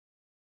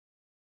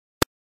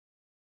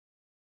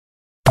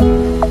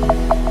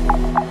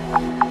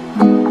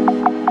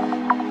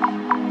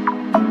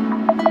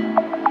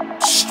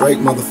Straight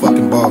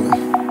motherfucking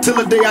ballin'. Till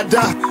the day I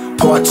die.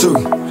 Part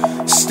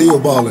 2. Still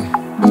ballin'.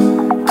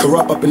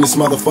 Corrupt up in this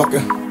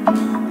motherfucker.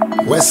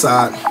 West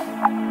side.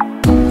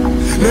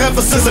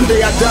 Ever since the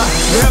day I died,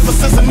 ever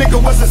since a nigga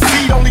was a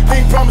seed, only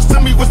thing promised to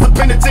me was the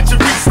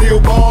penitentiary. Still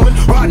ballin',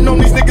 riding on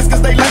these niggas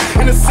cause they late.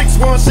 In a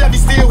 6-1 Chevy,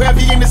 still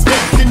heavy in this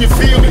game. Can you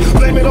feel me?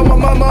 Blame it on my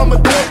mama, I'm a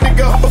dope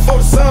nigga. Before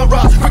the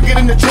sunrise, quicker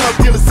than the drug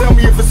dealers. Tell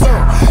me if it's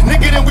on.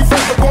 Nigga, then we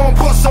first up on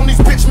bus on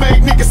these bitch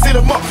made niggas. Sit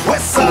 'em up,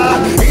 west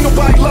side. Ain't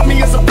nobody love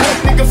me as a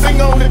broke nigga.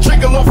 Finger on the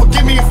trigger, Lord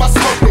forgive me if I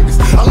smoke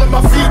niggas. I let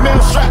my female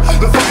strap,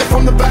 the fucker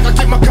from the back. I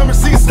get my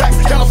currency in stacks.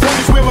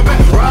 California's where my back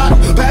ride.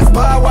 Pass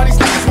by while these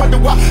niggas wonder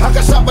why I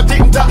got shot but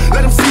didn't die.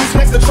 Let them see who's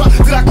next to try.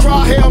 Did I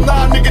cry? Hell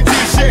nah, nigga,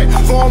 did shit.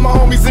 For all my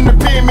homies in the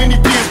pen, many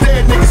beers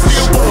dead, niggas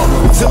still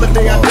ballin'. Till the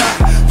day I die,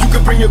 you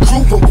can bring your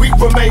crew, but we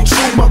remain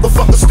true.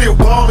 Motherfuckers still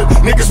ballin'.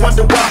 Niggas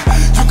wonder why.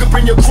 You can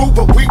bring your crew,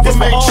 but we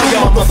remain true.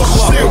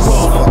 Motherfuckers still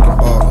ballin'.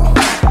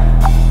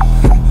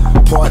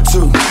 Part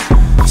 2.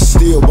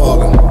 Still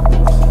ballin'.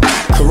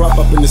 Corrupt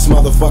up in this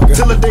motherfucker.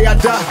 Till the day I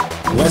die.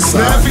 West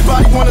side. Now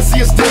everybody wanna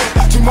see us dead.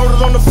 You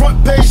murdered on the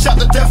front page, shot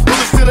the death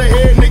bullets to the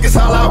head. Niggas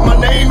holler out my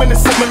name in a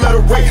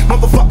similar way.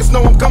 Motherfuckers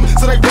know I'm coming,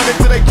 so they run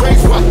into their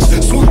graves. Watch,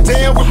 swoop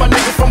down with my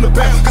nigga from the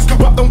back. Cause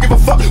corrupt don't give a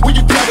fuck when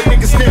you got it,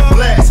 niggas near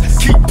blast.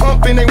 Keep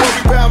pumping, ain't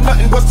worry about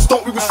nothing. What's the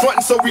stunt we was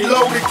frontin', so we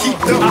loaded, keep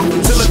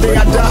dumping. Till the day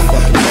I die,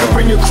 you can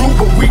bring your crew,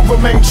 but we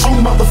remain true.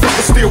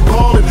 Motherfuckers still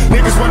ballin'.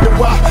 Niggas wonder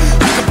why.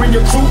 You can bring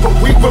your crew, but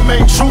we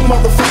remain true.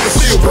 Motherfuckers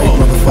still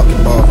ballin'.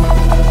 Motherfucking ballin'.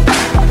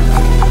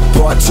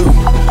 Part 2.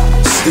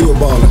 Still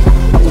ballin'.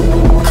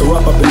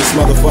 Corrupt up in this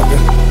motherfucker.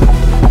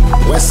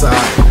 West side.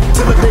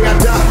 Till the day I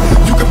die,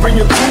 you can bring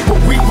your crew, but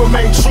we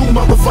remain true.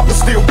 Motherfuckers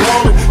still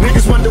ballin'.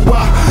 Niggas wonder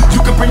why.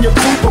 You can bring your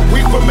crew, but we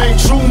remain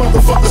true.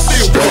 Motherfuckers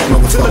still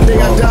ballin'. Till the day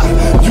I die,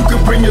 you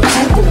can bring your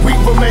crew, but we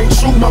remain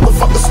true.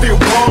 Motherfuckers still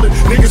ballin'.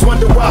 Niggas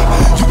wonder why.